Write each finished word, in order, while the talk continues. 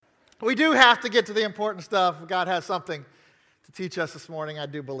We do have to get to the important stuff. God has something to teach us this morning. I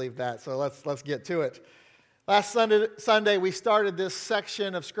do believe that. So let's get to it. Last Sunday, we started this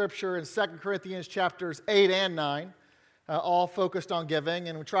section of Scripture in 2 Corinthians chapters 8 and 9, all focused on giving,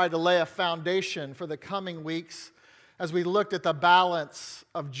 and we tried to lay a foundation for the coming weeks as we looked at the balance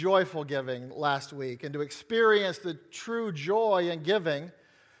of joyful giving last week and to experience the true joy in giving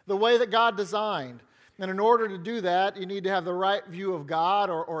the way that God designed. And in order to do that, you need to have the right view of God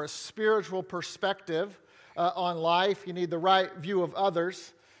or a spiritual perspective on life. You need the right view of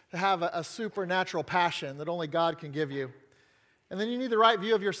others to have a supernatural passion that only God can give you. And then you need the right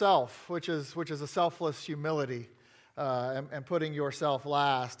view of yourself, which is a selfless humility and putting yourself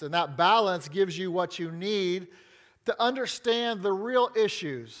last. And that balance gives you what you need to understand the real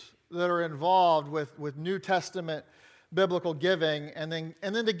issues that are involved with New Testament biblical giving, and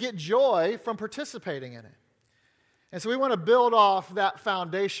then to get joy from participating in it. And so we want to build off that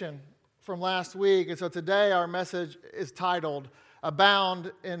foundation from last week. And so today our message is titled,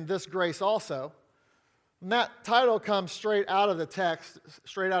 Abound in This Grace Also. And that title comes straight out of the text,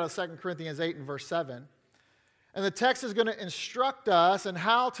 straight out of 2 Corinthians 8 and verse 7. And the text is going to instruct us in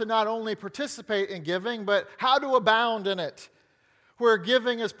how to not only participate in giving, but how to abound in it, where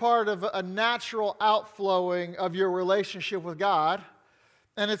giving is part of a natural outflowing of your relationship with God,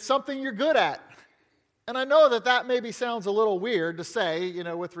 and it's something you're good at. And I know that maybe sounds a little weird to say,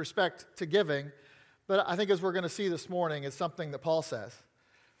 with respect to giving, but I think as we're going to see this morning, it's something that Paul says.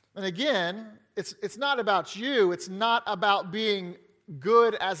 And again, it's not about you. It's not about being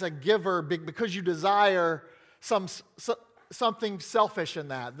good as a giver because you desire something selfish in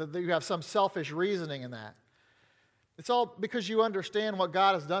that you have some selfish reasoning in that. It's all because you understand what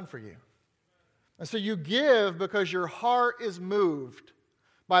God has done for you. And so you give because your heart is moved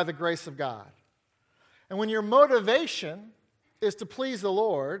by the grace of God. And when your motivation is to please the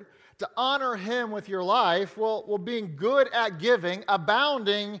Lord, to honor Him with your life, well, being good at giving,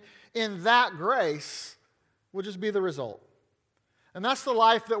 abounding in that grace will just be the result. And that's the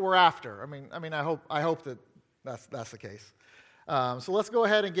life that we're after. I hope that that's the case. So let's go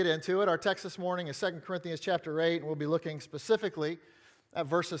ahead and get into it. Our text this morning is 2 Corinthians chapter 8, and we'll be looking specifically at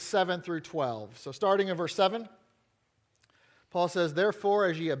verses 7 through 12. So starting in verse 7, Paul says, Therefore,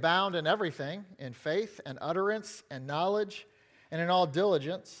 as ye abound in everything, in faith and utterance and knowledge, and in all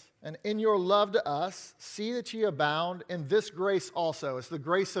diligence, and in your love to us, see that ye abound in this grace also. It's the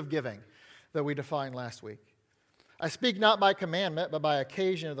grace of giving that we defined last week. I speak not by commandment, but by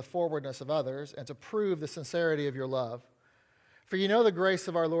occasion of the forwardness of others, and to prove the sincerity of your love. For you know the grace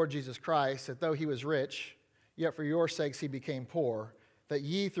of our Lord Jesus Christ, that though he was rich, yet for your sakes he became poor, that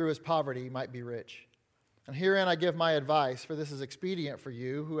ye through his poverty might be rich. And herein I give my advice, for this is expedient for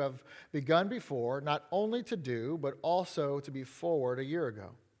you who have begun before, not only to do, but also to be forward a year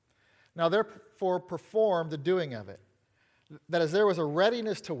ago. Now therefore perform the doing of it, that as there was a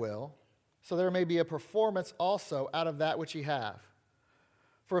readiness to will, so there may be a performance also out of that which ye have.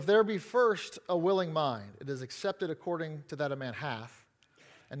 For if there be first a willing mind, it is accepted according to that a man hath,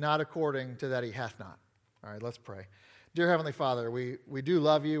 and not according to that he hath not. All right, let's pray. Dear Heavenly Father, we do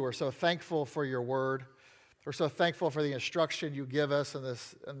love you. We're so thankful for your word. We're so thankful for the instruction you give us in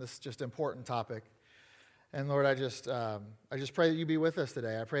this just important topic. And Lord, I just pray that you be with us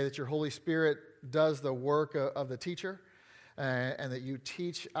today. I pray that your Holy Spirit does the work of the teacher, and that you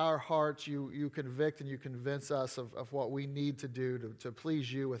teach our hearts, you convict and you convince us of what we need to do to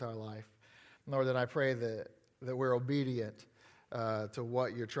please you with our life. Lord, that I pray that we're obedient to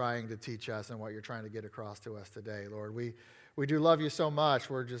what you're trying to teach us and what you're trying to get across to us today. Lord, we do love you so much.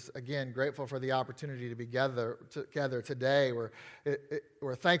 We're just, again, grateful for the opportunity to be together today.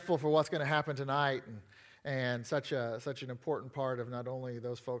 We're thankful for what's going to happen tonight and such an important part of not only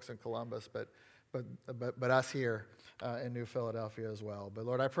those folks in Columbus, but us here in New Philadelphia as well. But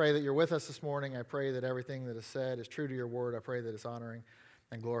Lord, I pray that you're with us this morning. I pray that everything that is said is true to your word. I pray that it's honoring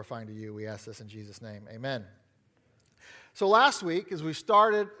and glorifying to you. We ask this in Jesus' name. Amen. So last week, as we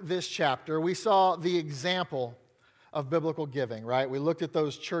started this chapter, we saw the example of biblical giving, right? We looked at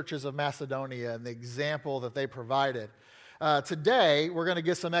those churches of Macedonia and the example that they provided. Today, we're going to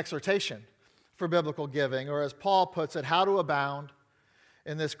get some exhortation for biblical giving, or as Paul puts it, how to abound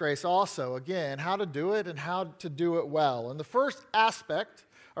in this grace also. Again, how to do it and how to do it well. And the first aspect,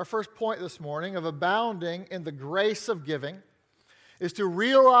 our first point this morning of abounding in the grace of giving is to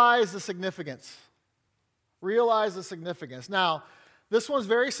realize the significance. Realize the significance. Now, this one's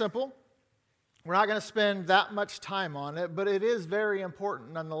very simple. We're not going to spend that much time on it, but it is very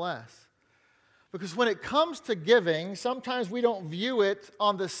important nonetheless. Because when it comes to giving, sometimes we don't view it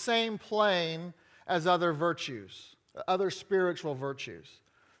on the same plane as other virtues, other spiritual virtues.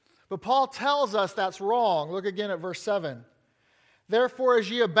 But Paul tells us that's wrong. Look again at verse 7. Therefore, as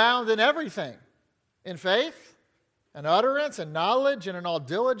ye abound in everything, in faith, and utterance, and knowledge, and in all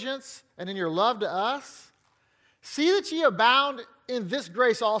diligence, and in your love to us, see that ye abound in this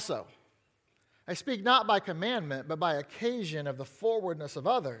grace also. I speak not by commandment, but by occasion of the forwardness of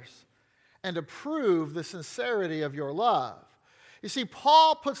others, and to prove the sincerity of your love. You see,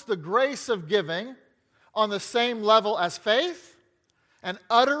 Paul puts the grace of giving on the same level as faith, and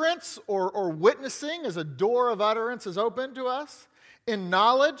utterance or witnessing as a door of utterance is open to us, in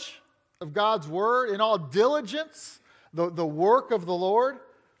knowledge of God's word, in all diligence, the work of the Lord,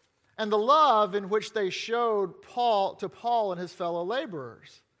 and the love in which they showed to Paul and his fellow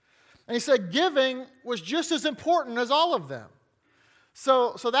laborers. And he said giving was just as important as all of them.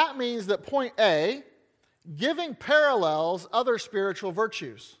 So that means that point A, giving parallels other spiritual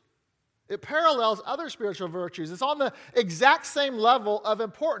virtues. It parallels other spiritual virtues. It's on the exact same level of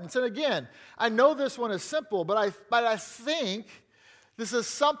importance. And again, I know this one is simple, but I think this is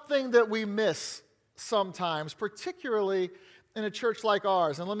something that we miss sometimes, particularly in a church like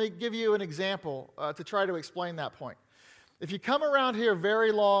ours. And let me give you an example to try to explain that point. If you come around here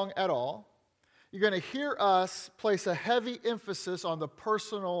very long at all, you're going to hear us place a heavy emphasis on the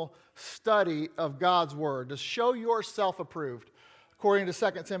personal study of God's Word, to show yourself approved, according to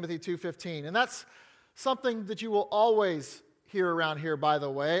 2 Timothy 2:15. And that's something that you will always hear around here, by the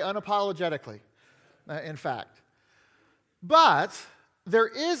way, unapologetically, in fact. But there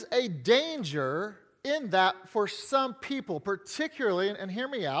is a danger in that for some people, particularly, and hear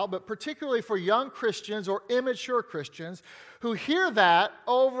me out, but particularly for young Christians or immature Christians who hear that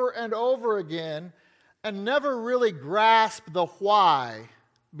over and over again and never really grasp the why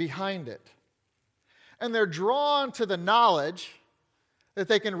behind it. And they're drawn to the knowledge that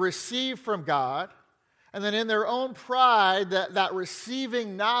they can receive from God, and then in their own pride, that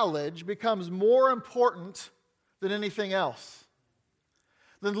receiving knowledge becomes more important than anything else,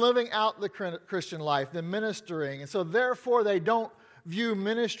 than living out the Christian life, than ministering. And so therefore they don't view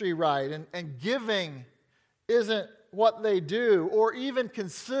ministry right, and giving isn't what they do or even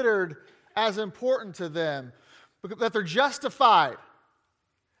considered as important to them, that they're justified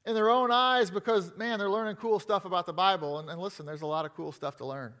in their own eyes because, man, they're learning cool stuff about the Bible. And listen, there's a lot of cool stuff to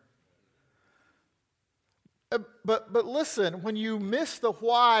learn. But listen, when you miss the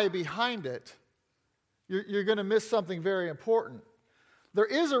why behind it, you're going to miss something very important. There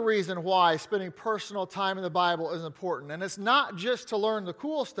is a reason why spending personal time in the Bible is important. And it's not just to learn the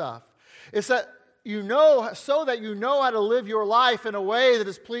cool stuff. It's that so that you know how to live your life in a way that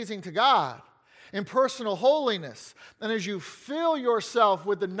is pleasing to God, in personal holiness. And as you fill yourself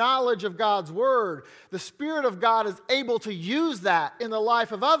with the knowledge of God's Word, the Spirit of God is able to use that in the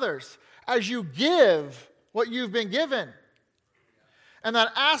life of others as you give what you've been given. And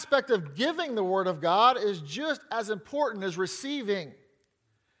that aspect of giving the Word of God is just as important as receiving.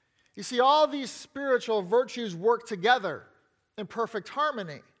 You see, all these spiritual virtues work together in perfect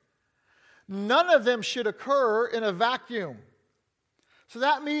harmony. None of them should occur in a vacuum. So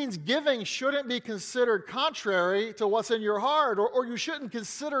that means giving shouldn't be considered contrary to what's in your heart, or you shouldn't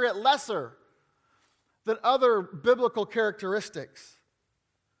consider it lesser than other biblical characteristics.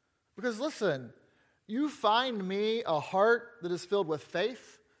 Because listen, you find me a heart that is filled with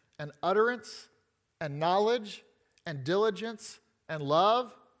faith and utterance and knowledge and diligence and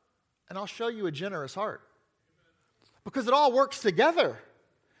love, and I'll show you a generous heart. Because it all works together.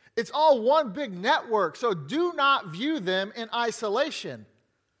 It's all one big network, so do not view them in isolation.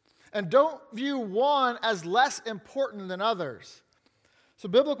 And don't view one as less important than others. So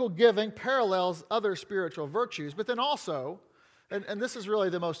biblical giving parallels other spiritual virtues, but then also, and this is really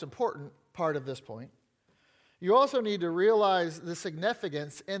the most important part of this point, you also need to realize the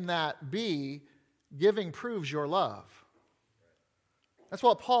significance in that giving proves your love. That's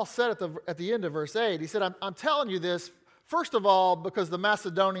what Paul said at the end of verse 8. He said, I'm telling you this, first of all, because the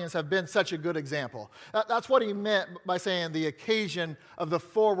Macedonians have been such a good example. That's what he meant by saying the occasion of the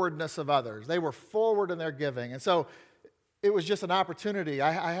forwardness of others. They were forward in their giving. And so it was just an opportunity.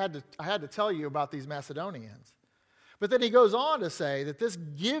 I had to tell you about these Macedonians. But then he goes on to say that this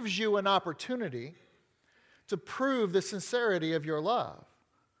gives you an opportunity to prove the sincerity of your love.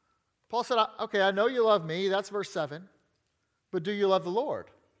 Paul said, okay, I know you love me. That's verse 7. But do you love the Lord?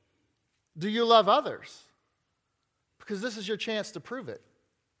 Do you love others? Because this is your chance to prove it.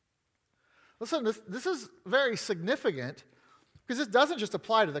 Listen, this is very significant because this doesn't just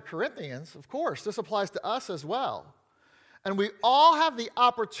apply to the Corinthians. Of course, this applies to us as well. And we all have the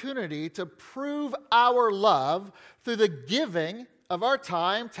opportunity to prove our love through the giving of our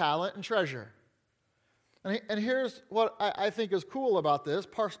time, talent, and treasure. And here's what I think is cool about this.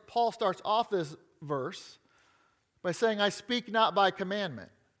 Paul starts off this verse by saying, I speak not by commandment.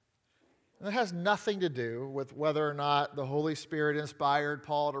 And it has nothing to do with whether or not the Holy Spirit inspired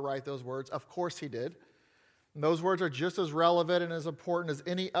Paul to write those words. Of course he did. And those words are just as relevant and as important as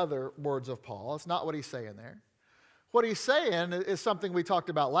any other words of Paul. It's not what he's saying there. What he's saying is something we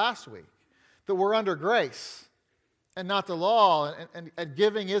talked about last week, that we're under grace and not the law, and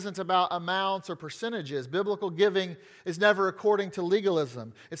giving isn't about amounts or percentages. Biblical giving is never according to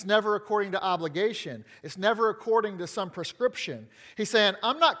legalism. It's never according to obligation. It's never according to some prescription. He's saying,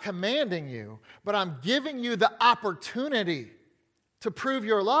 I'm not commanding you, but I'm giving you the opportunity to prove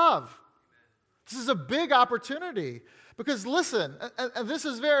your love. This is a big opportunity because listen, and this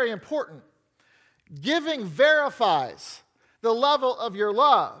is very important, giving verifies the level of your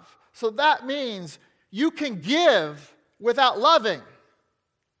love. So that means you can give without loving,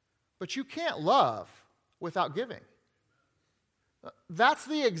 but you can't love without giving. That's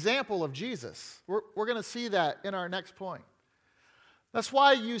the example of Jesus. We're going to see that in our next point. That's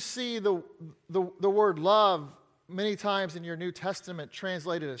why you see the word love many times in your New Testament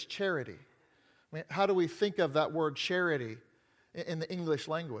translated as charity. I mean, how do we think of that word charity in the English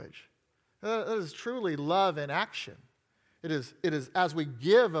language? That is truly love in action. It is as we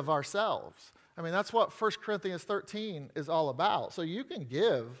give of ourselves. I mean, that's what 1 Corinthians 13 is all about. So you can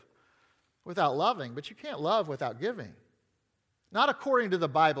give without loving, but you can't love without giving. Not according to the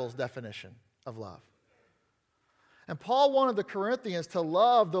Bible's definition of love. And Paul wanted the Corinthians to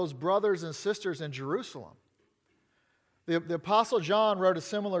love those brothers and sisters in Jerusalem. The Apostle John wrote a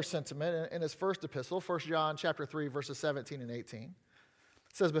similar sentiment in his first epistle, 1 John chapter 3, verses 17 and 18.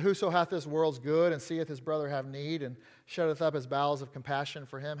 It says, But whoso hath this world's good and seeth his brother have need and shutteth up his bowels of compassion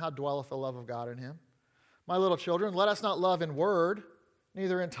for him, how dwelleth the love of God in him? My little children, let us not love in word,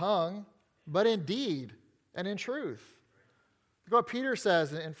 neither in tongue, but in deed and in truth. Look what Peter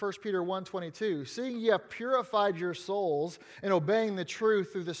says in 1 Peter 1:22, Seeing ye have purified your souls in obeying the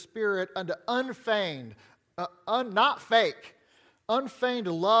truth through the Spirit unto unfeigned, not fake, unfeigned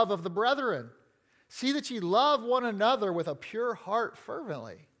love of the brethren. See that ye love one another with a pure heart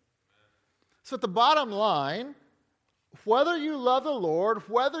fervently. So at the bottom line, whether you love the Lord,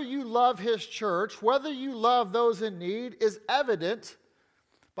 whether you love His church, whether you love those in need is evident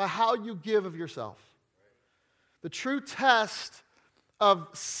by how you give of yourself. The true test of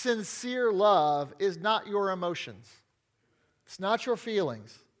sincere love is not your emotions. It's not your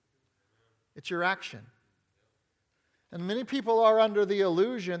feelings. It's your action. And many people are under the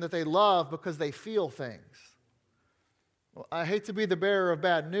illusion that they love because they feel things. Well, I hate to be the bearer of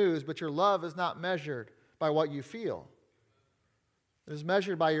bad news, but your love is not measured by what you feel. It is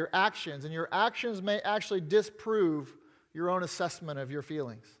measured by your actions, and your actions may actually disprove your own assessment of your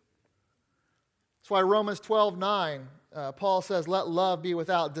feelings. That's why Romans 12:9, Paul says, Let love be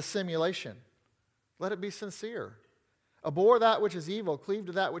without dissimulation. Let it be sincere. Abhor that which is evil, cleave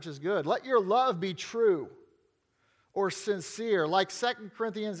to that which is good. Let your love be true or sincere, like 2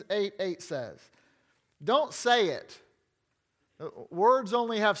 Corinthians 8:8 says. Don't say it. Words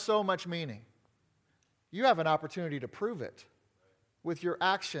only have so much meaning. You have an opportunity to prove it with your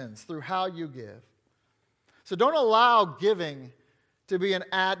actions through how you give. So don't allow giving to be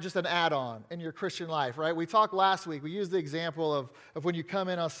just an add-on in your Christian life, right? We talked last week, we used the example of when you come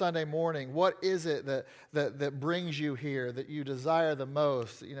in on Sunday morning, what is it that brings you here, that you desire the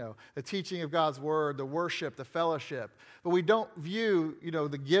most? You know, the teaching of God's Word, the worship, the fellowship. But we don't view,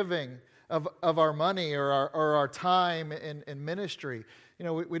 the giving of our money or our time in ministry.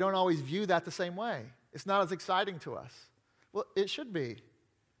 We don't always view that the same way. It's not as exciting to us. Well, it should be.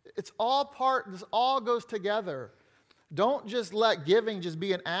 It's all this all goes together. Don't just let giving just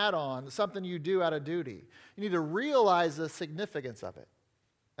be an add-on, something you do out of duty. You need to realize the significance of it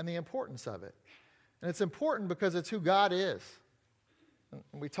and the importance of it. And it's important because it's who God is. And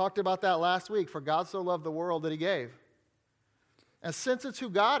we talked about that last week. For God so loved the world that He gave. And since it's who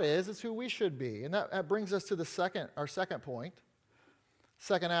God is, it's who we should be. And that brings us to our second point,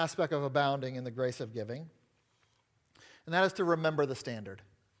 second aspect of abounding in the grace of giving. And that is to remember the standard.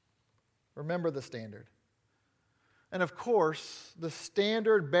 Remember the standard. And of course, the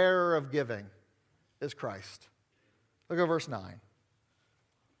standard bearer of giving is Christ. Look at verse 9. It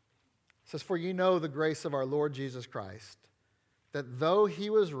says, For ye know the grace of our Lord Jesus Christ, that though He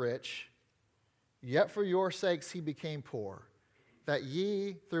was rich, yet for your sakes He became poor, that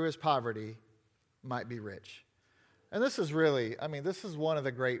ye through His poverty might be rich. And this is this is one of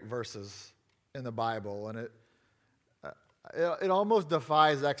the great verses in the Bible, and it almost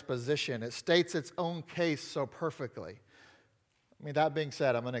defies exposition. It states its own case so perfectly. I mean, that being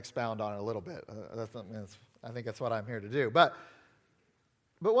said, I'm going to expound on it a little bit. I think that's what I'm here to do. But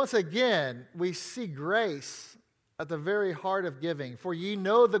once again, we see grace at the very heart of giving. For ye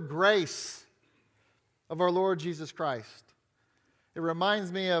know the grace of our Lord Jesus Christ. It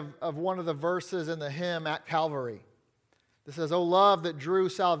reminds me of one of the verses in the hymn At Calvary. It says, O love that drew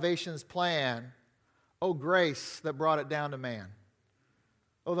salvation's plan, O grace that brought it down to man.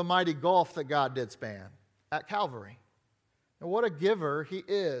 Oh, the mighty gulf that God did span at Calvary. And what a giver he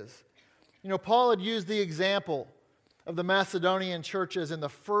is. You know, Paul had used the example of the Macedonian churches in the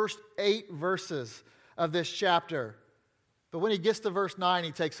first 8 verses of this chapter. But when he gets to verse 9,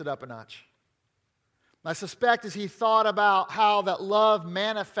 he takes it up a notch. I suspect as he thought about how that love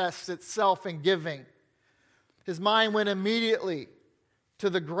manifests itself in giving, his mind went immediately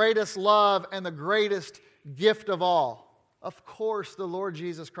to the greatest love and the greatest gift of all. Of course, the Lord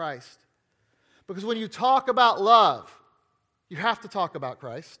Jesus Christ. Because when you talk about love, you have to talk about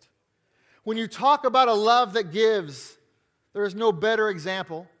Christ. When you talk about a love that gives, there is no better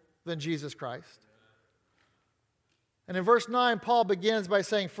example than Jesus Christ. And in verse 9, Paul begins by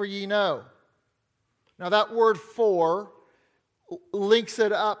saying, For ye know. Now that word for links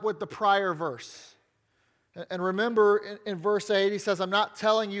it up with the prior verse. And remember in verse 8, he says, I'm not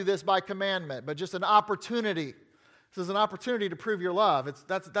telling you this by commandment, but just an opportunity. This is an opportunity to prove your love.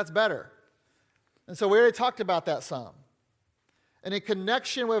 That's better. And so we already talked about that some. And in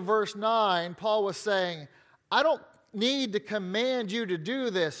connection with verse 9, Paul was saying, I don't need to command you to do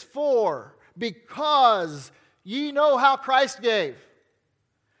this because ye know how Christ gave.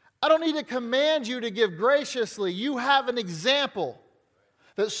 I don't need to command you to give graciously. You have an example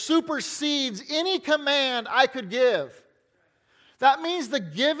that supersedes any command I could give. That means the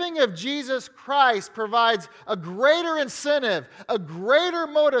giving of Jesus Christ provides a greater incentive, a greater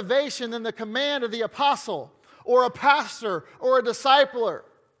motivation than the command of the apostle or a pastor or a discipler.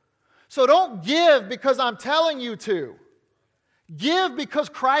 So don't give because I'm telling you to. Give because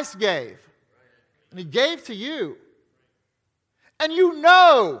Christ gave. And he gave to you. And you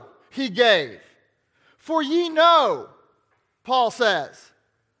know he gave. For ye know, Paul says,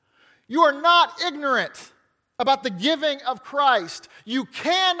 you are not ignorant about the giving of Christ. You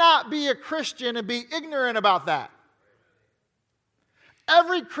cannot be a Christian and be ignorant about that.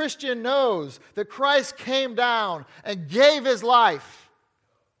 Every Christian knows that Christ came down and gave his life.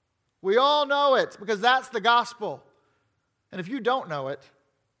 We all know it because that's the gospel. And if you don't know it,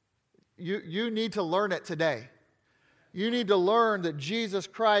 you need to learn it today. You need to learn that Jesus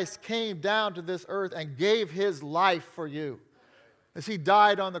Christ came down to this earth and gave his life for you. As he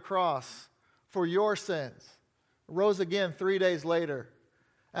died on the cross for your sins, rose again 3 days later,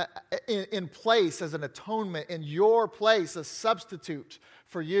 in place as an atonement, in your place, a substitute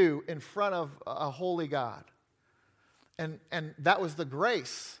for you in front of a holy God. And that was the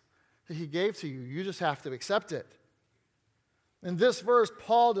grace that he gave to you. You just have to accept it. In this verse,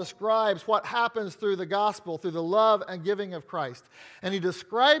 Paul describes what happens through the gospel, through the love and giving of Christ. And he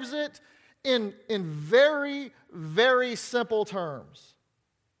describes it in very, very simple terms.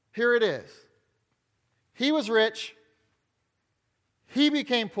 Here it is. He was rich. He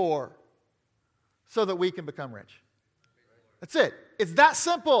became poor so that we can become rich. That's it. It's that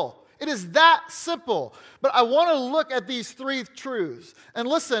simple. It is that simple. But I want to look at these 3 truths. And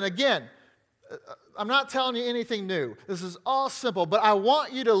listen, again, I'm not telling you anything new. This is all simple, but I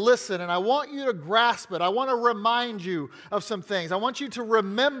want you to listen and I want you to grasp it. I want to remind you of some things. I want you to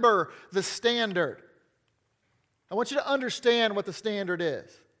remember the standard. I want you to understand what the standard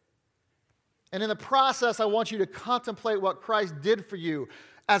is. And in the process, I want you to contemplate what Christ did for you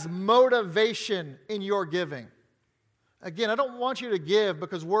as motivation in your giving. Again, I don't want you to give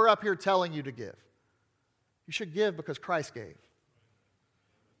because we're up here telling you to give. You should give because Christ gave.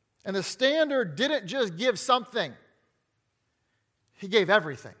 And the standard didn't just give something. He gave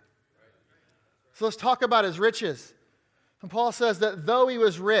everything. So let's talk about his riches. And Paul says that though he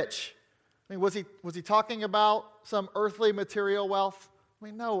was rich, I mean, was he talking about some earthly material wealth? I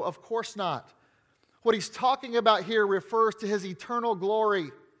mean, no, of course not. What he's talking about here refers to his eternal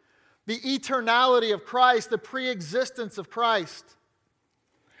glory, the eternality of Christ, the pre-existence of Christ.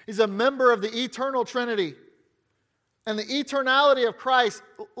 He's a member of the eternal Trinity. And the eternality of Christ,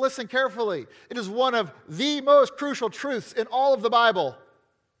 listen carefully, it is one of the most crucial truths in all of the Bible.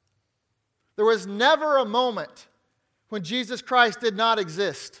 There was never a moment when Jesus Christ did not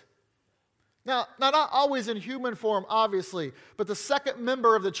exist. Now, not always in human form, obviously, but the second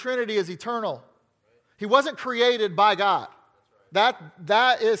member of the Trinity is eternal. He wasn't created by God.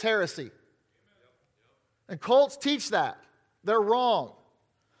 That is heresy. And cults teach that. They're wrong.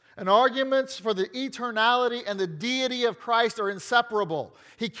 And arguments for the eternality and the deity of Christ are inseparable.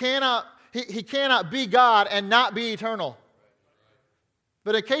 He cannot be God and not be eternal.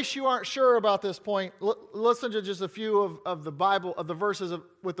 But in case you aren't sure about this point, listen to just a few of the verses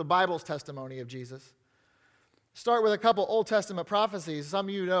with the Bible's testimony of Jesus. Start with a couple Old Testament prophecies. Some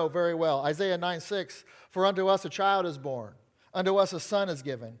of you know very well. Isaiah 9:6, "For unto us a child is born, unto us a son is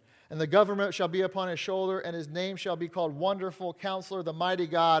given, and the government shall be upon his shoulder, and his name shall be called Wonderful Counselor, the Mighty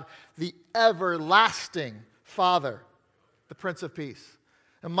God, the Everlasting Father, the Prince of Peace."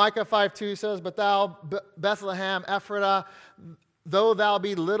 And Micah 5:2 says, "But thou, Bethlehem Ephratah, though thou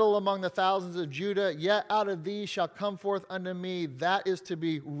be little among the thousands of Judah, yet out of thee shall come forth unto me that is to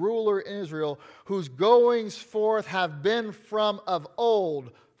be ruler in Israel, whose goings forth have been from of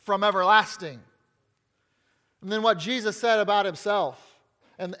old, from everlasting." And then what Jesus said about himself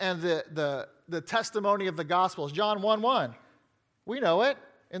and the testimony of the Gospels. John 1:1. We know it.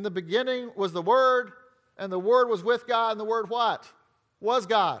 In the beginning was the Word, and the Word was with God, and the Word what? Was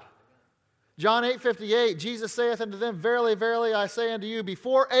God. John 8:58, Jesus saith unto them, "Verily, verily, I say unto you,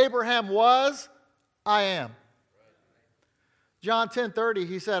 before Abraham was, I am." John 10:30,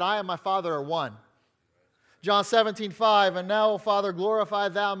 he said, "I and my Father are one." John 17:5, "And now, O Father, glorify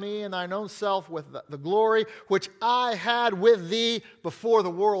thou me in thine own self with the glory which I had with thee before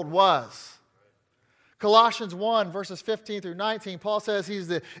the world was." Colossians 1, verses 15 through 19, Paul says he's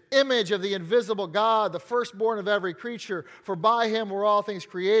the image of the invisible God, the firstborn of every creature. For by him were all things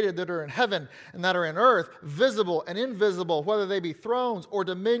created that are in heaven and that are in earth, visible and invisible, whether they be thrones or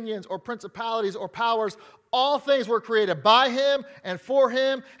dominions or principalities or powers. All things were created by him and for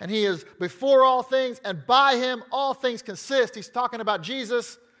him, and he is before all things, and by him all things consist. He's talking about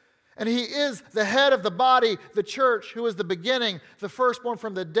Jesus. And he is the head of the body, the church, who is the beginning, the firstborn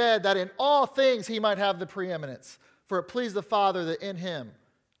from the dead, that in all things he might have the preeminence. For it pleased the Father that in him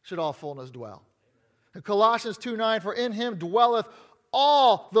should all fullness dwell. In Colossians 2:9, "For in him dwelleth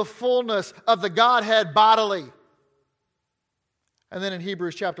all the fullness of the Godhead bodily." And then in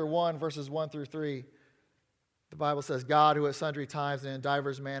Hebrews chapter 1, verses 1 through 3, the Bible says, "God, who at sundry times and in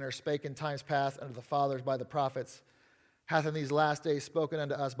divers manners spake in times past unto the fathers by the prophets, hath in these last days spoken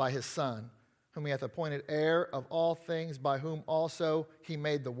unto us by his Son, whom he hath appointed heir of all things, by whom also he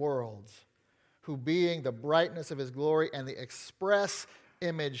made the worlds, who being the brightness of his glory and the express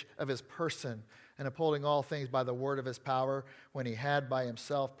image of his person, and upholding all things by the word of his power, when he had by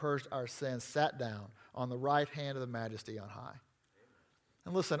himself purged our sins, sat down on the right hand of the majesty on high."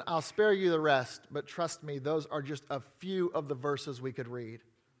 And listen, I'll spare you the rest, but trust me, those are just a few of the verses we could read.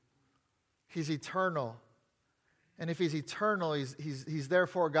 He's eternal. And if he's eternal, he's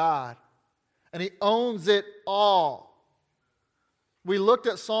therefore God. And he owns it all. We looked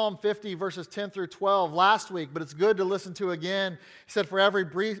at Psalm 50, verses 10 through 12 last week, but it's good to listen to again. He said, "For every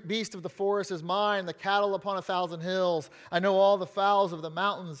beast of the forest is mine, the cattle upon 1,000 hills. I know all the fowls of the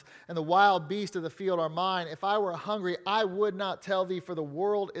mountains, and the wild beasts of the field are mine. If I were hungry, I would not tell thee, for the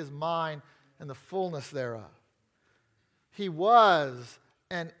world is mine, and the fullness thereof." He was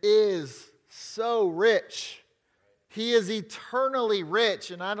and is so rich. He is eternally rich,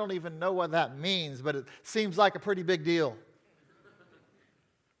 and I don't even know what that means, but it seems like a pretty big deal.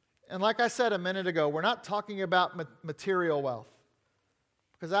 And like I said a minute ago, we're not talking about material wealth,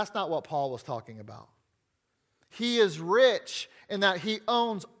 because that's not what Paul was talking about. He is rich in that he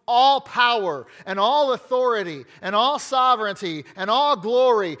owns all power and all authority and all sovereignty and all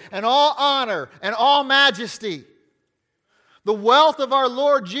glory and all honor and all majesty. The wealth of our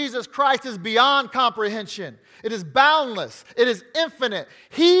Lord Jesus Christ is beyond comprehension. It is boundless. It is infinite.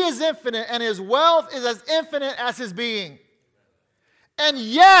 He is infinite, and his wealth is as infinite as his being. And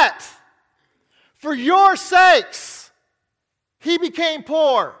yet, for your sakes, he became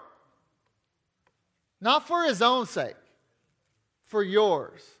poor. Not for his own sake, for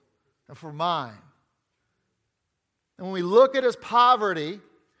yours and for mine. And when we look at his poverty,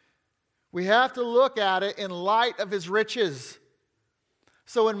 we have to look at it in light of his riches.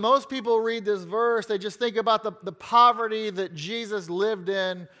 So when most people read this verse, they just think about the poverty that Jesus lived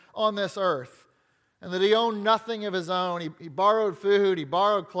in on this earth, and that he owned nothing of his own. He borrowed food, he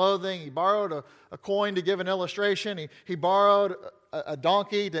borrowed clothing, he borrowed a coin to give an illustration, he borrowed a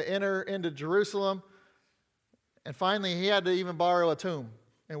donkey to enter into Jerusalem, and finally he had to even borrow a tomb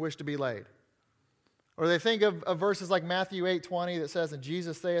in which to be laid. Or they think of verses like Matthew 8:20 that says, "And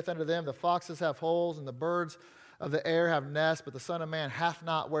Jesus saith unto them, the foxes have holes, and the birds of the air have nests, but the Son of Man hath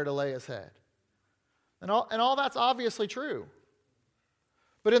not where to lay his head." And all that's obviously true.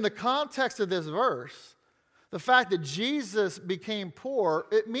 But in the context of this verse, the fact that Jesus became poor,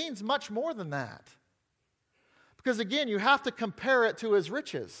 it means much more than that. Because again, you have to compare it to his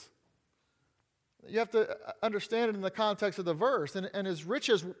riches. You have to understand it in the context of the verse. And his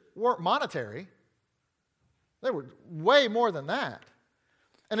riches weren't monetary. They were way more than that.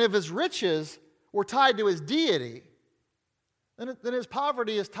 And if his riches were tied to his deity, then his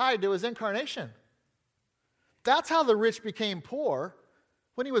poverty is tied to his incarnation. That's how the rich became poor,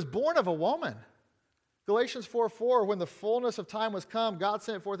 when he was born of a woman. Galatians 4:4, when the fullness of time was come, God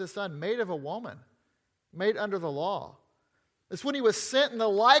sent forth his Son, made of a woman, made under the law. It's when he was sent in the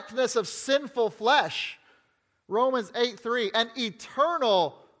likeness of sinful flesh. Romans 8:3, an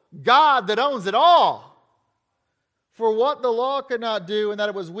eternal God that owns it all. For what the law could not do, and that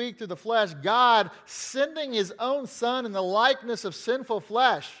it was weak through the flesh, God, sending his own Son in the likeness of sinful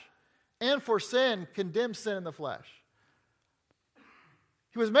flesh, and for sin, condemned sin in the flesh.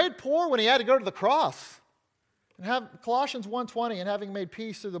 He was made poor when he had to go to the cross. And have Colossians 1:20, and having made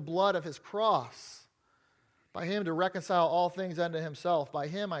peace through the blood of his cross, by him to reconcile all things unto himself. By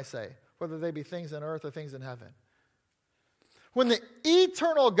him, I say, whether they be things in earth or things in heaven. When the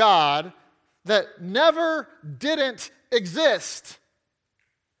eternal God that never didn't exist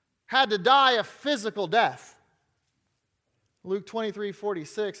had to die a physical death. Luke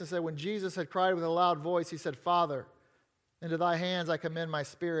 23:46, it said, when Jesus had cried with a loud voice, he said, Father, into thy hands I commend my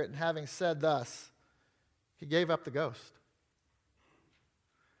spirit. And having said thus, he gave up the ghost.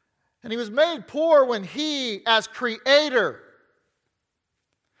 And he was made poor when he, as creator,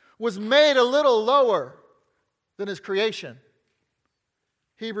 was made a little lower than his creation.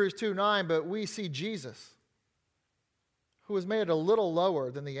 Hebrews 2:9, but we see Jesus, who was made a little lower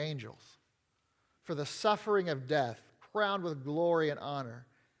than the angels, for the suffering of death, crowned with glory and honor,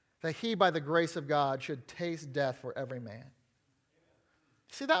 that he, by the grace of God, should taste death for every man.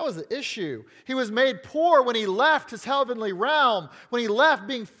 See, that was the issue. He was made poor when he left his heavenly realm, when he left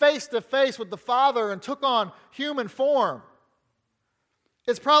being face to face with the Father and took on human form.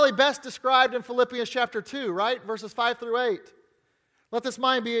 It's probably best described in Philippians chapter 2, right? Verses 5 through 8. Let this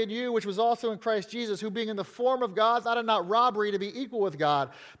mind be in you, which was also in Christ Jesus, who being in the form of God, thought it not robbery to be equal with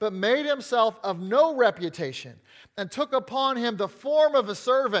God, but made himself of no reputation, and took upon him the form of a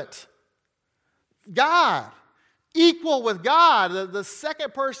servant. God, equal with God, the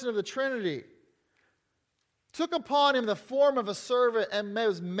second person of the Trinity, took upon him the form of a servant and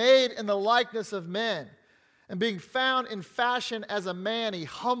was made in the likeness of men. And being found in fashion as a man, he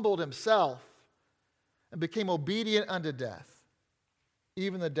humbled himself and became obedient unto death,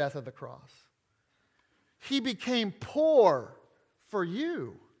 even the death of the cross. He became poor for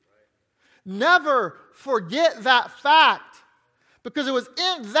you. Never forget that fact, because it was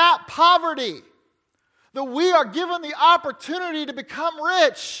in that poverty that we are given the opportunity to become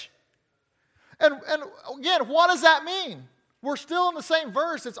rich. And again, what does that mean? We're still in the same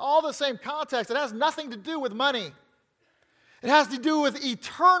verse. It's all the same context. It has nothing to do with money. It has to do with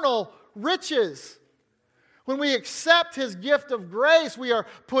eternal riches. When we accept his gift of grace, we are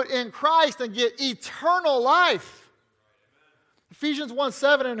put in Christ and get eternal life. Ephesians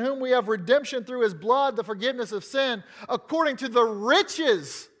 1:7, in whom we have redemption through his blood, the forgiveness of sin, according to the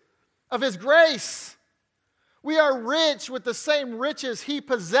riches of his grace. We are rich with the same riches he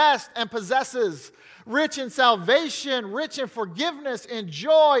possessed and possesses. Rich in salvation, rich in forgiveness, in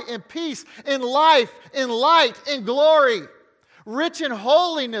joy, in peace, in life, in light, in glory. Rich in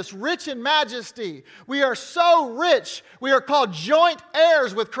holiness, rich in majesty. We are so rich, we are called joint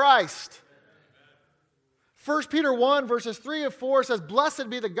heirs with Christ. 1 Peter 1, verses 3 and 4 says, Blessed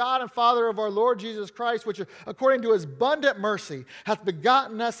be the God and Father of our Lord Jesus Christ, which according to his abundant mercy hath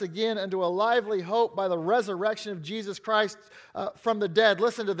begotten us again unto a lively hope by the resurrection of Jesus Christ from the dead.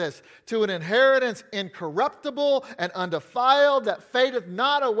 Listen to this. To an inheritance incorruptible and undefiled, that fadeth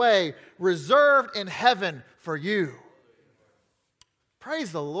not away, reserved in heaven for you.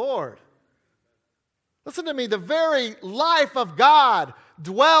 Praise the Lord. Listen to me. The very life of God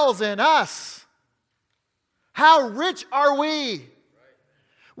dwells in us. How rich are we?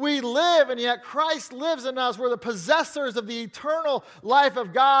 We live, and yet Christ lives in us. We're the possessors of the eternal life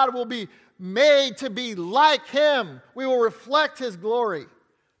of God. Will be made to be like him. We will reflect his glory.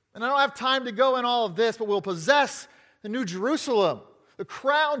 And I don't have time to go in all of this, but we'll possess the New Jerusalem, the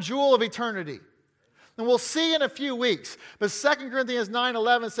crown jewel of eternity. And we'll see in a few weeks. But 2 Corinthians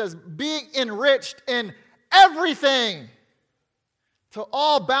 9:11 says, being enriched in everything to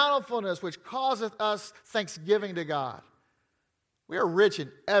all bountifulness, which causeth us thanksgiving to God. We are rich in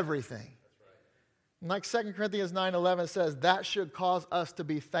everything. And like 2 Corinthians 9:11 says, that should cause us to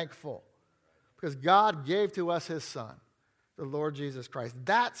be thankful. Because God gave to us his Son, the Lord Jesus Christ.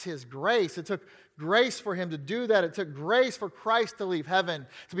 That's his grace. It took grace for him to do that. It took grace for Christ to leave heaven,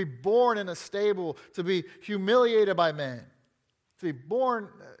 to be born in a stable, to be humiliated by men, to be born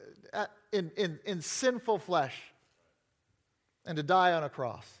in sinful flesh, and to die on a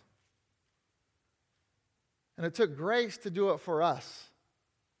cross. And it took grace to do it for us,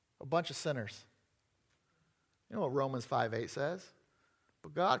 a bunch of sinners. You know what Romans 5:8 says?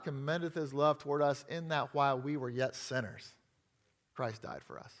 But God commendeth his love toward us in that while we were yet sinners, Christ died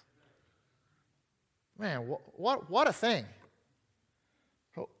for us. Man, what a thing.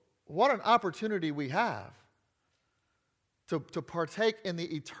 What an opportunity we have to partake in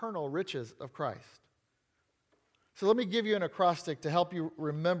the eternal riches of Christ. So let me give you an acrostic to help you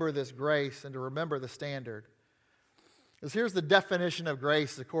remember this grace and to remember the standard. Because here's the definition of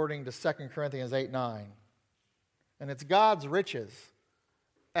grace according to 2 Corinthians 8:9. And it's God's riches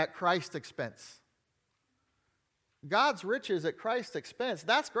at Christ's expense. God's riches at Christ's expense.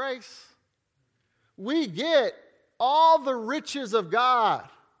 That's grace. We get all the riches of God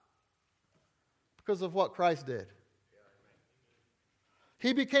because of what Christ did.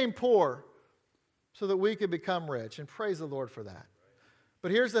 He became poor so that we could become rich, and praise the Lord for that.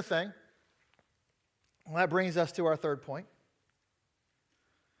 But here's the thing. And that brings us to our third point.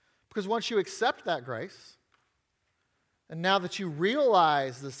 Because once you accept that grace, and now that you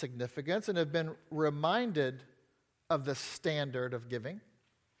realize the significance and have been reminded of the standard of giving,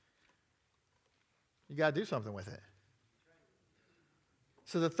 you got to do something with it.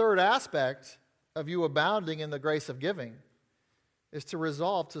 So the third aspect of you abounding in the grace of giving is to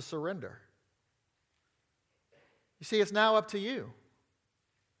resolve to surrender. You see, it's now up to you.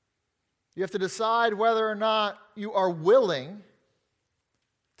 You have to decide whether or not you are willing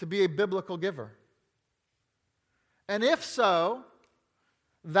to be a biblical giver. And if so,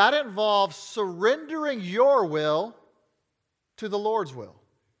 that involves surrendering your will to the Lord's will.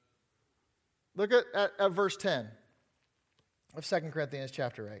 Look at verse 10 of 2 Corinthians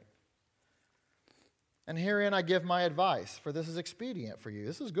chapter 8. And herein I give my advice, for this is expedient for you.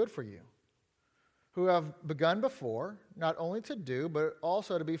 This is good for you, who have begun before, not only to do, but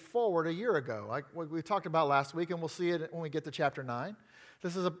also to be forward a year ago. Like what we talked about last week, and we'll see it when we get to chapter 9.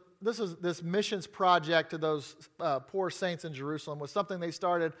 This missions project to those poor saints in Jerusalem was something they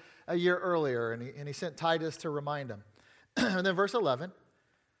started a year earlier, and he sent Titus to remind them. And then verse 11,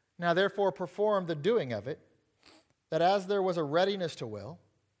 now therefore perform the doing of it, that as there was a readiness to will,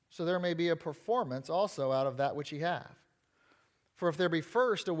 so there may be a performance also out of that which ye have. For if there be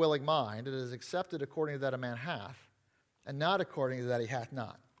first a willing mind, it is accepted according to that a man hath, and not according to that he hath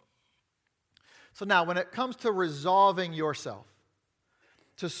not. So now, when it comes to resolving yourself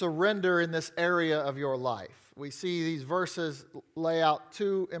to surrender in this area of your life, we see these verses lay out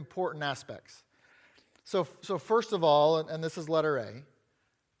two important aspects. So first of all, and this is letter A,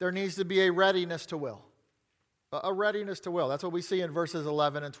 there needs to be a readiness to will. A readiness to will. That's what we see in verses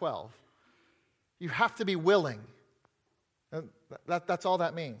 11 and 12. You have to be willing. That's all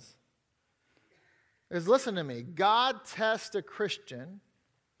that means. Is listen to me. God tests a Christian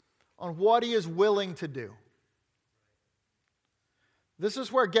on what he is willing to do. This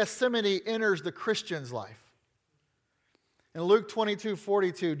is where Gethsemane enters the Christian's life. In Luke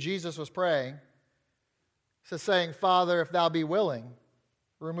 22:42, Jesus was praying. He says, saying, Father, if thou be willing,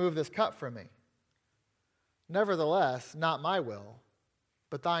 remove this cup from me. Nevertheless, not my will,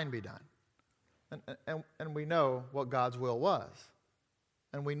 but thine be done. And we know what God's will was.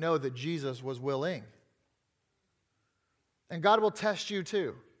 And we know that Jesus was willing. And God will test you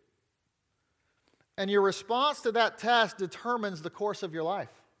too. And your response to that test determines the course of your life.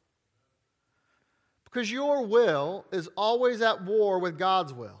 Because your will is always at war with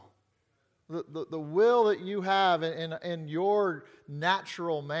God's will. The will that you have in your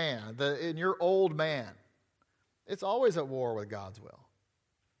natural man, in your old man, it's always at war with God's will.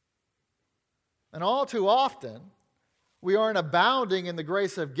 And all too often, we aren't abounding in the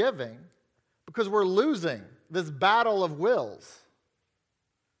grace of giving because we're losing this battle of wills.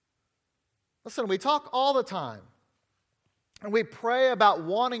 Listen, we talk all the time, and we pray about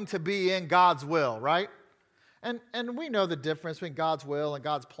wanting to be in God's will, right? And we know the difference between God's will and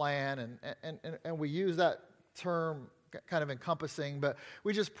God's plan, and we use that term kind of encompassing, but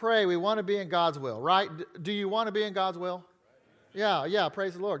we just pray we want to be in God's will, right? Do you want to be in God's will? Yeah,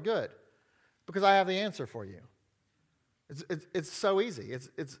 praise the Lord, good. Because I have the answer for you. It's so easy.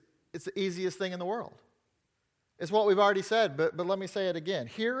 It's the easiest thing in the world. It's what we've already said, but let me say it again.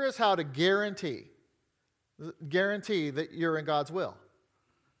 Here is how to guarantee that you're in God's will.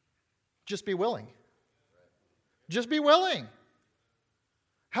 Just be willing. Just be willing.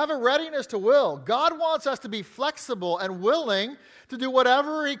 Have a readiness to will. God wants us to be flexible and willing to do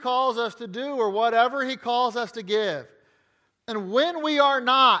whatever He calls us to do or whatever He calls us to give. And when we are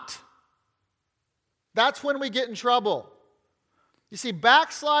not, that's when we get in trouble. You see,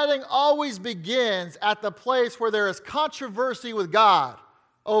 backsliding always begins at the place where there is controversy with God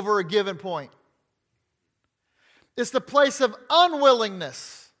over a given point. It's the place of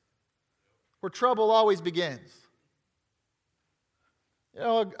unwillingness where trouble always begins. You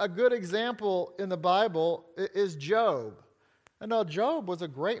know, a good example in the Bible is Job. And now Job was a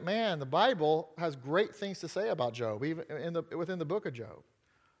great man. The Bible has great things to say about Job, even within the book of Job.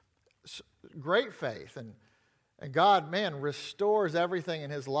 Great faith. And God, man, restores everything in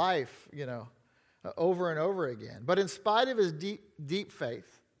his life, over and over again. But in spite of his deep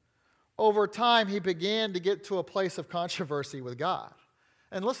faith, over time he began to get to a place of controversy with God.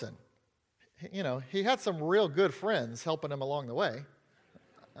 And listen, he had some real good friends helping him along the way.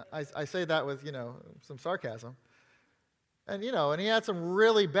 I say that with, some sarcasm. And he had some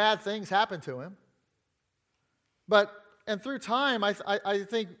really bad things happen to him. And through time, I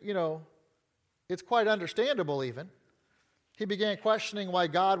think, it's quite understandable even. He began questioning why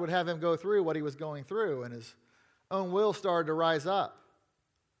God would have him go through what he was going through, and his own will started to rise up.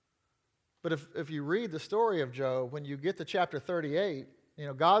 But if you read the story of Job, when you get to chapter 38,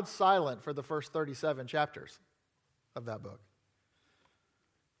 God's silent for the first 37 chapters of that book.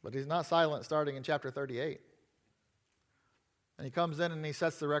 But he's not silent starting in chapter 38. And he comes in and he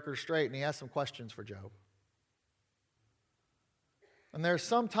sets the record straight and he has some questions for Job. And there's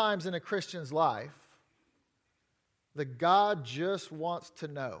some times in a Christian's life that God just wants to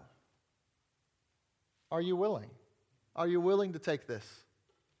know, are you willing? Are you willing to take this?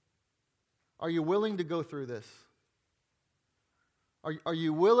 Are you willing to go through this? Are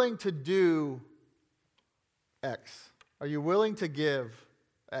you willing to do X? Are you willing to give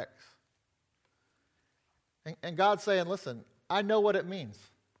X? And God's saying, listen, I know what it means.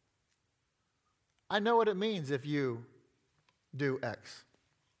 I know what it means if you do X.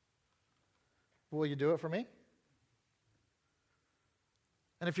 Will you do it for me?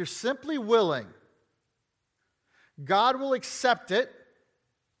 And if you're simply willing, God will accept it,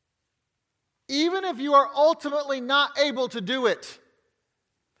 even if you are ultimately not able to do it.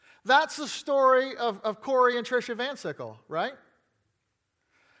 That's the story of Corey and Tricia Van Sickle, right?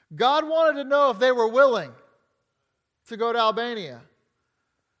 God wanted to know if they were willing to go to Albania.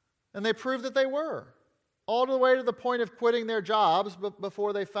 And they proved that they were. All the way to the point of quitting their jobs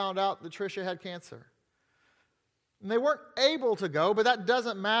before they found out that Tricia had cancer. And they weren't able to go, but that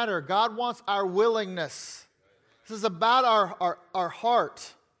doesn't matter. God wants our willingness. This is about our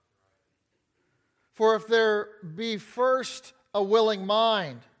heart. For if there be first a willing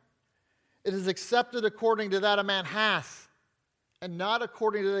mind, it is accepted according to that a man hath, and not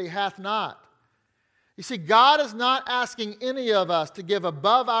according to that he hath not. You see, God is not asking any of us to give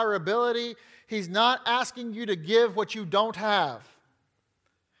above our ability. He's not asking you to give what you don't have.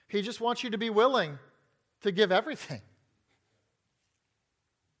 He just wants you to be willing to give everything.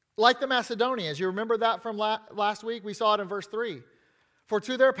 Like the Macedonians. You remember that from last week? We saw it in verse 3. For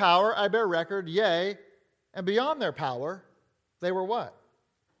to their power I bear record, yea, and beyond their power, they were what?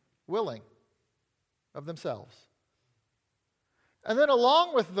 Willing of themselves. And then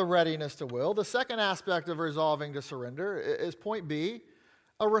along with the readiness to will, the second aspect of resolving to surrender is point B,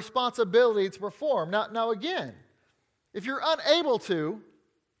 a responsibility to perform. Now again, if you're unable to,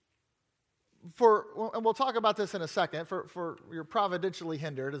 and we'll talk about this in a second, for you're providentially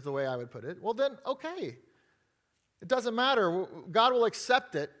hindered is the way I would put it, well then, okay. It doesn't matter. God will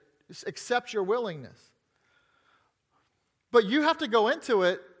accept it, accept your willingness. But you have to go into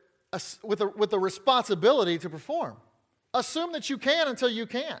it with a responsibility to perform. Assume that you can until you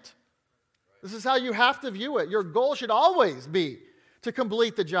can't. This is how you have to view it. Your goal should always be to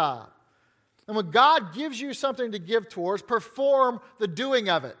complete the job. And when God gives you something to give towards, perform the doing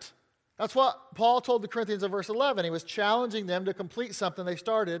of it. That's what Paul told the Corinthians in verse 11. He was challenging them to complete something they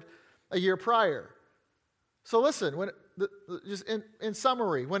started a year prior. So listen, just in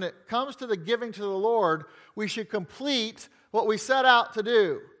summary, when it comes to the giving to the Lord, we should complete what we set out to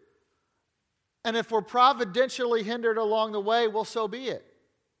do. And if we're providentially hindered along the way, well, so be it.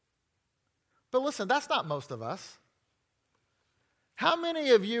 But listen, that's not most of us. How many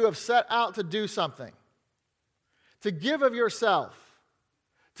of you have set out to do something, to give of yourself,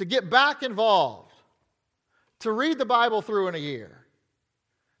 to get back involved, to read the Bible through in a year,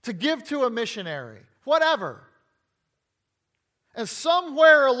 to give to a missionary, whatever. And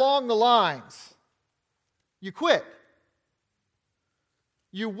somewhere along the lines, you quit.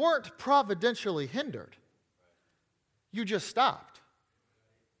 You weren't providentially hindered. You just stopped.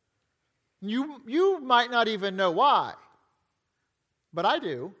 You might not even know why, but I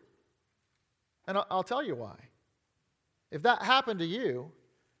do, and I'll tell you why. If that happened to you,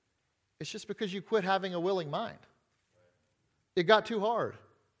 it's just because you quit having a willing mind. It got too hard.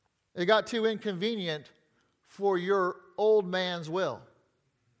 It got too inconvenient for your old man's will.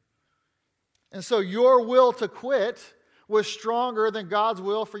 And so your will to quit was stronger than God's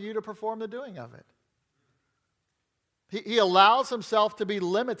will for you to perform the doing of it. He allows himself to be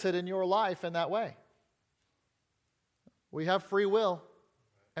limited in your life in that way. We have free will,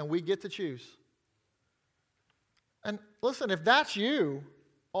 and we get to choose. And listen, if that's you,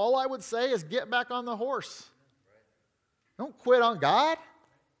 all I would say is get back on the horse. Don't quit on God.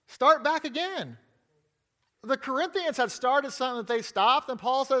 Start back again. The Corinthians had started something that they stopped, and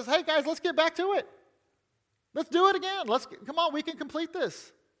Paul says, hey guys, let's get back to it. Let's do it again. Come on, we can complete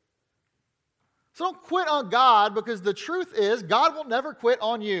this. So don't quit on God, because the truth is God will never quit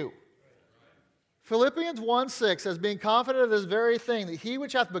on you. Philippians 1:6 says, being confident of this very thing, that he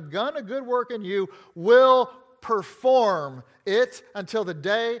which hath begun a good work in you will perform it until the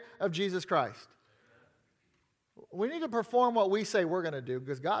day of Jesus Christ. We need to perform what we say we're going to do,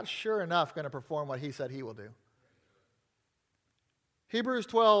 because God's sure enough going to perform what he said he will do. Hebrews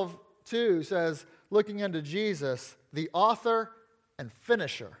 12:2 says, looking unto Jesus, the author and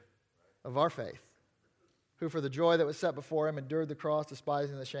finisher of our faith, who for the joy that was set before him endured the cross,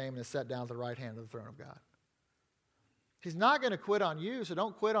 despising the shame, and is set down at the right hand of the throne of God. He's not going to quit on you, so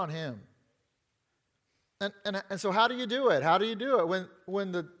don't quit on him. And so how do you do it? How do you do it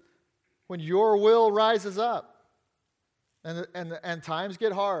when your will rises up and times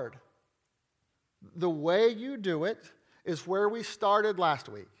get hard? The way you do it is where we started last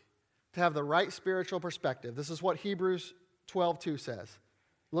week, to have the right spiritual perspective. This is what Hebrews 12:2 says,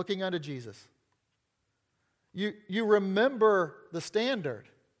 looking unto Jesus. You remember the standard.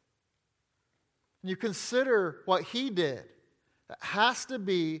 You consider what he did. That has to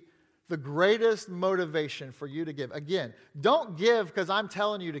be the greatest motivation for you to give. Again, don't give because I'm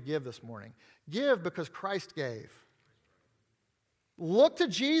telling you to give this morning. Give because Christ gave. Look to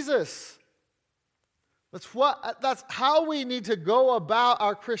Jesus. That's how we need to go about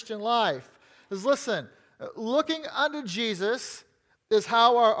our Christian life. Is listen, looking unto Jesus is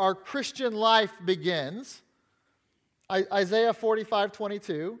how our Christian life begins. Isaiah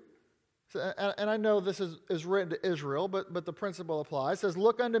 45:22, and I know this is written to Israel, but the principle applies. It says,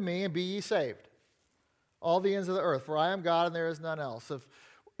 look unto me and be ye saved, all the ends of the earth, for I am God and there is none else.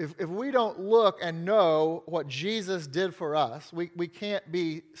 If we don't look and know what Jesus did for us, we can't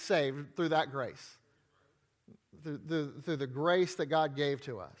be saved through that grace, through the grace that God gave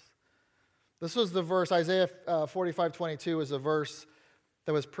to us. This was the verse, Isaiah 45:22 is a verse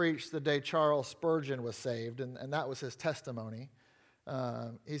that was preached the day Charles Spurgeon was saved, and that was his testimony.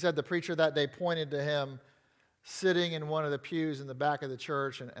 He said the preacher that day pointed to him sitting in one of the pews in the back of the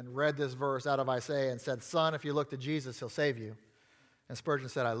church and read this verse out of Isaiah and said, son, if you look to Jesus, he'll save you. And Spurgeon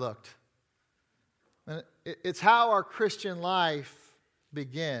said, I looked. And it's how our Christian life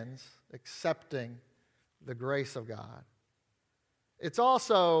begins, accepting the grace of God. It's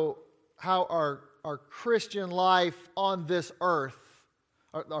also how our Christian life on this earth,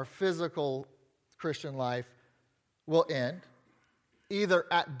 our physical Christian life, will end, either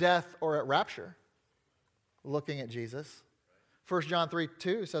at death or at rapture, looking at Jesus. 1 John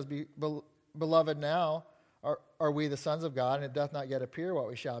 3:2 says, beloved, now are we the sons of God, and it doth not yet appear what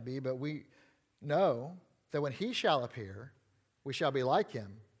we shall be, but we know that when he shall appear, we shall be like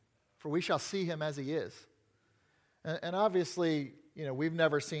him, for we shall see him as he is. And obviously, we've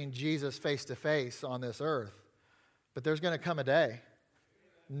never seen Jesus face to face on this earth, but there's going to come a day,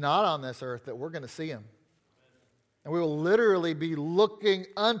 not on this earth, that we're going to see him. And we will literally be looking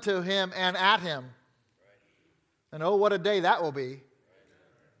unto him and at him. And oh, what a day that will be.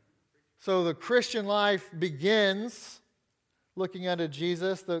 So the Christian life begins looking unto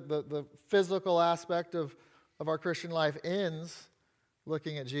Jesus. The physical aspect of our Christian life ends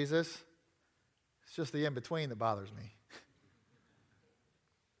looking at Jesus. It's just the in-between that bothers me.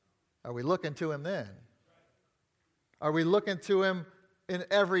 Are we looking to him then? Are we looking to him in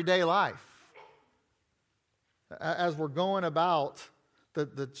everyday life? As we're going about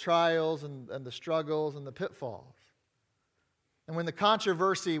the trials and the struggles and the pitfalls. And when the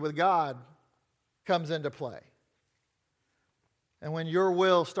controversy with God comes into play. And when your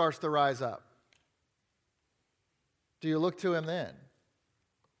will starts to rise up. Do you look to him then?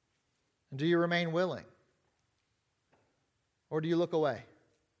 And do you remain willing? Or do you look away?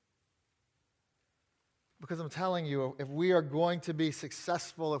 Because I'm telling you, if we are going to be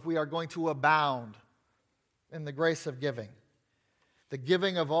successful, if we are going to abound in the grace of giving, the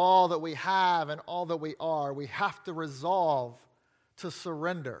giving of all that we have and all that we are, we have to resolve to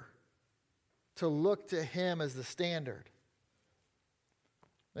surrender, to look to Him as the standard.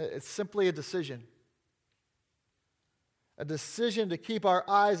 It's simply a decision. A decision to keep our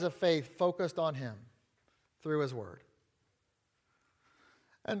eyes of faith focused on Him through His Word.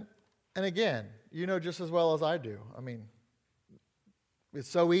 And again, you know just as well as I do. I mean, it's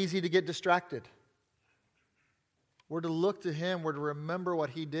so easy to get distracted. We're to look to Him. We're to remember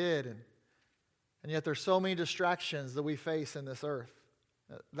what He did. And yet there's so many distractions that we face in this earth.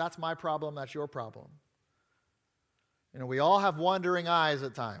 That's my problem. That's your problem. You know, we all have wandering eyes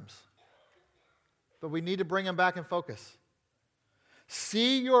at times. But we need to bring them back in focus.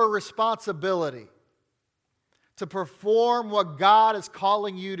 See your responsibility to perform what God is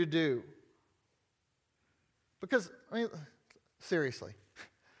calling you to do. Because, I mean, seriously,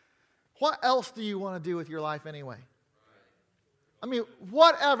 what else do you want to do with your life anyway? I mean,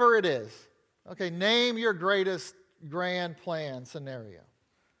 whatever it is. Okay, name your greatest grand plan scenario.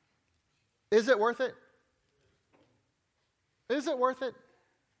 Is it worth it? Is it worth it?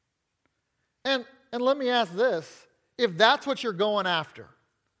 And let me ask this. If that's what you're going after,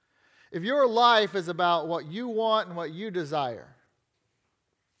 if your life is about what you want and what you desire,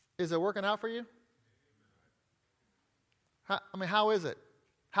 is it working out for you? How is it?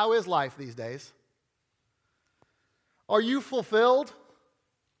 How is life these days? Are you fulfilled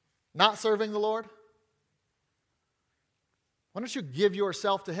not serving the Lord? Why don't you give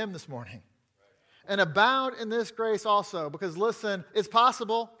yourself to Him this morning? And abound in this grace also, because listen, it's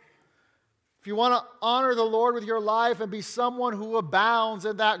possible. If you want to honor the Lord with your life and be someone who abounds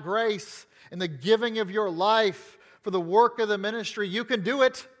in that grace, in the giving of your life for the work of the ministry, you can do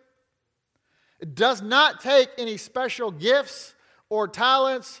it. It does not take any special gifts or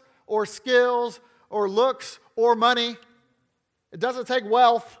talents or skills or looks or money. It doesn't take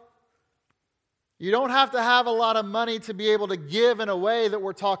wealth. You don't have to have a lot of money to be able to give in a way that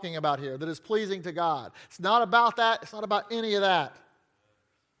we're talking about here, that is pleasing to God. It's not about that. It's not about any of that.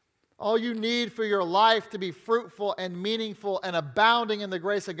 All you need for your life to be fruitful and meaningful and abounding in the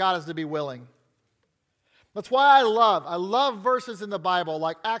grace of God is to be willing. That's why I love verses in the Bible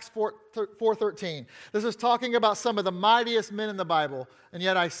like Acts 4:13. This is talking about some of the mightiest men in the Bible, and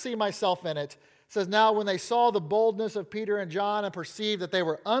yet I see myself in it. It says, now when they saw the boldness of Peter and John and perceived that they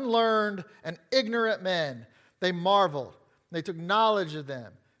were unlearned and ignorant men, they marveled. They took knowledge of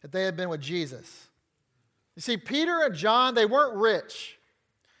them, that they had been with Jesus. You see, Peter and John, they weren't rich.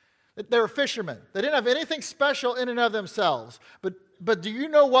 They were fishermen. They didn't have anything special in and of themselves. But do you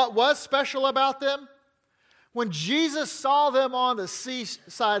know what was special about them? When Jesus saw them on the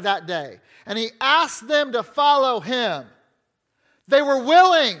seaside that day, and He asked them to follow Him, they were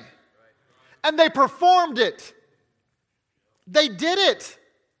willing, and they performed it. They did it.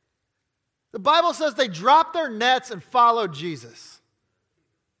 The Bible says they dropped their nets and followed Jesus.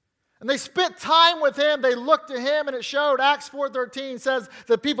 And they spent time with Him. They looked to Him, and it showed. Acts 4:13 says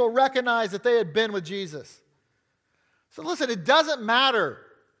that people recognized that they had been with Jesus. So listen, it doesn't matter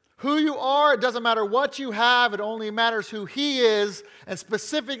who you are. It doesn't matter what you have. It only matters who He is, and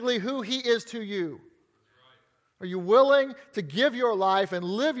specifically who He is to you. Are you willing to give your life and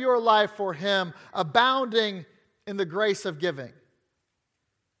live your life for Him, abounding in the grace of giving?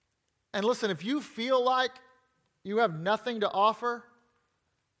 And listen, if you feel like you have nothing to offer,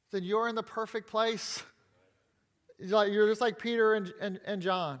 then you're in the perfect place. You're just like Peter and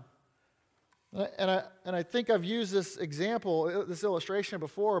John. And I think I've used this example, this illustration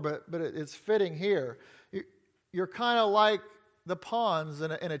before, but it's fitting here. You're kind of like the pawns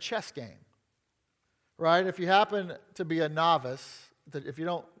in a chess game, right? If you happen to be a novice, if you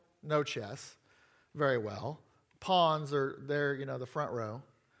don't know chess very well, pawns are there, the front row.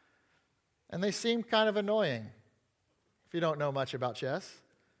 And they seem kind of annoying if you don't know much about chess.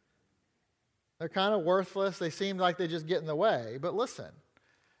 They're kind of worthless. They seem like they just get in the way. But listen,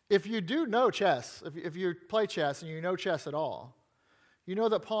 if you do know chess, if you play chess and you know chess at all, you know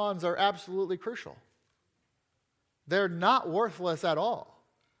that pawns are absolutely crucial. They're not worthless at all.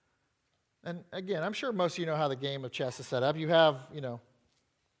 And again, I'm sure most of you know how the game of chess is set up. You have,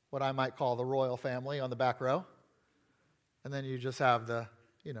 what I might call the royal family on the back row. And then you just have the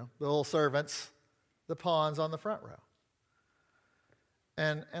little servants, the pawns on the front row.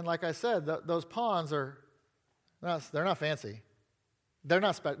 And like I said, those pawns they're not fancy. They're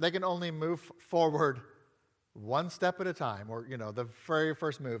not special. They can only move forward one step at a time, or the very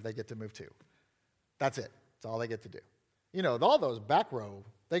first move they get to move to. That's it. That's all they get to do. All those back row,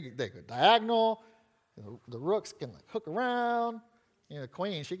 they go diagonal. The rooks can hook around. The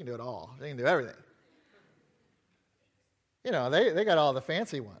queen, she can do it all. She can do everything. They got all the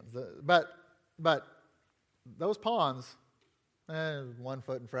fancy ones. But those pawns, 1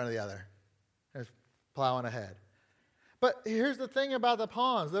 foot in front of the other. They're plowing ahead. But here's the thing about the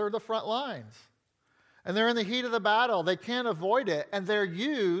pawns. They're the front lines. And they're in the heat of the battle. They can't avoid it. And they're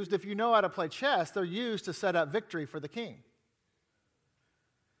used, if you know how to play chess, they're used to set up victory for the king.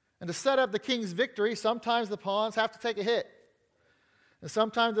 And to set up the king's victory, sometimes the pawns have to take a hit. And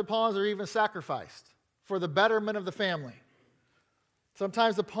sometimes the pawns are even sacrificed for the betterment of the family.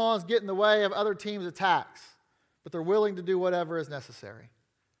 Sometimes the pawns get in the way of other teams' attacks, but they're willing to do whatever is necessary.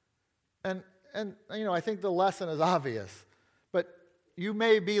 And I think the lesson is obvious, but you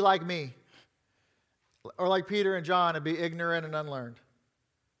may be like me, or like Peter and John, and be ignorant and unlearned.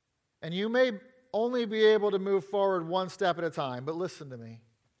 And you may only be able to move forward one step at a time, but listen to me.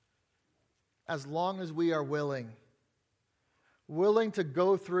 As long as we are willing to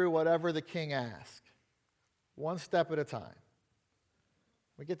go through whatever the king asks, one step at a time,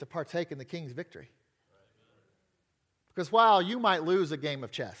 we get to partake in the king's victory. Because while you might lose a game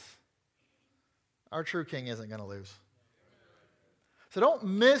of chess, our true king isn't going to lose. So don't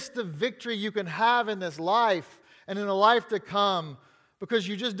miss the victory you can have in this life and in the life to come because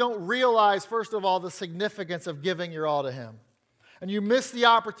you just don't realize, first of all, the significance of giving your all to him. And you miss the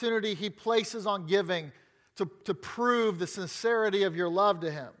opportunity he places on giving to prove the sincerity of your love to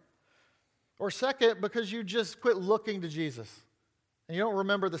him. Or second, because you just quit looking to Jesus and you don't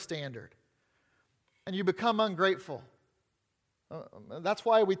remember the standard. And you become ungrateful. That's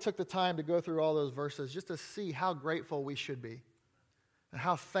why we took the time to go through all those verses, just to see how grateful we should be and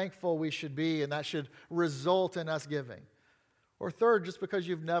how thankful we should be, and that should result in us giving. Or third, just because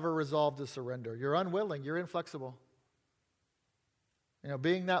you've never resolved to surrender. You're unwilling, you're inflexible.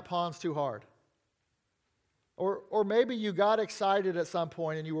 Being that pawn's too hard. Or maybe you got excited at some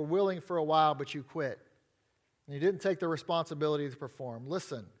point and you were willing for a while, but you quit. And you didn't take the responsibility to perform.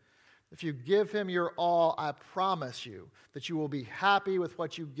 Listen, if you give him your all, I promise you that you will be happy with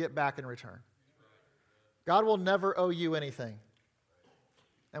what you get back in return. God will never owe you anything.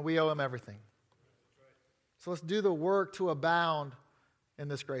 And we owe him everything. So let's do the work to abound in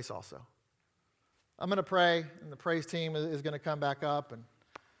this grace also. I'm going to pray, and the praise team is going to come back up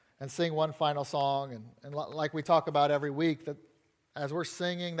and sing one final song. And like we talk about every week, that as we're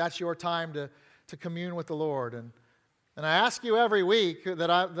singing, that's your time to commune with the Lord. And I ask you every week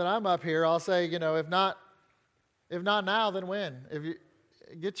that I'm up here, I'll say, if not now, then when? If you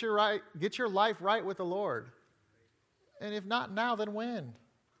get your life right with the Lord. And if not now, then when?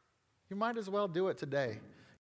 You might as well do it today.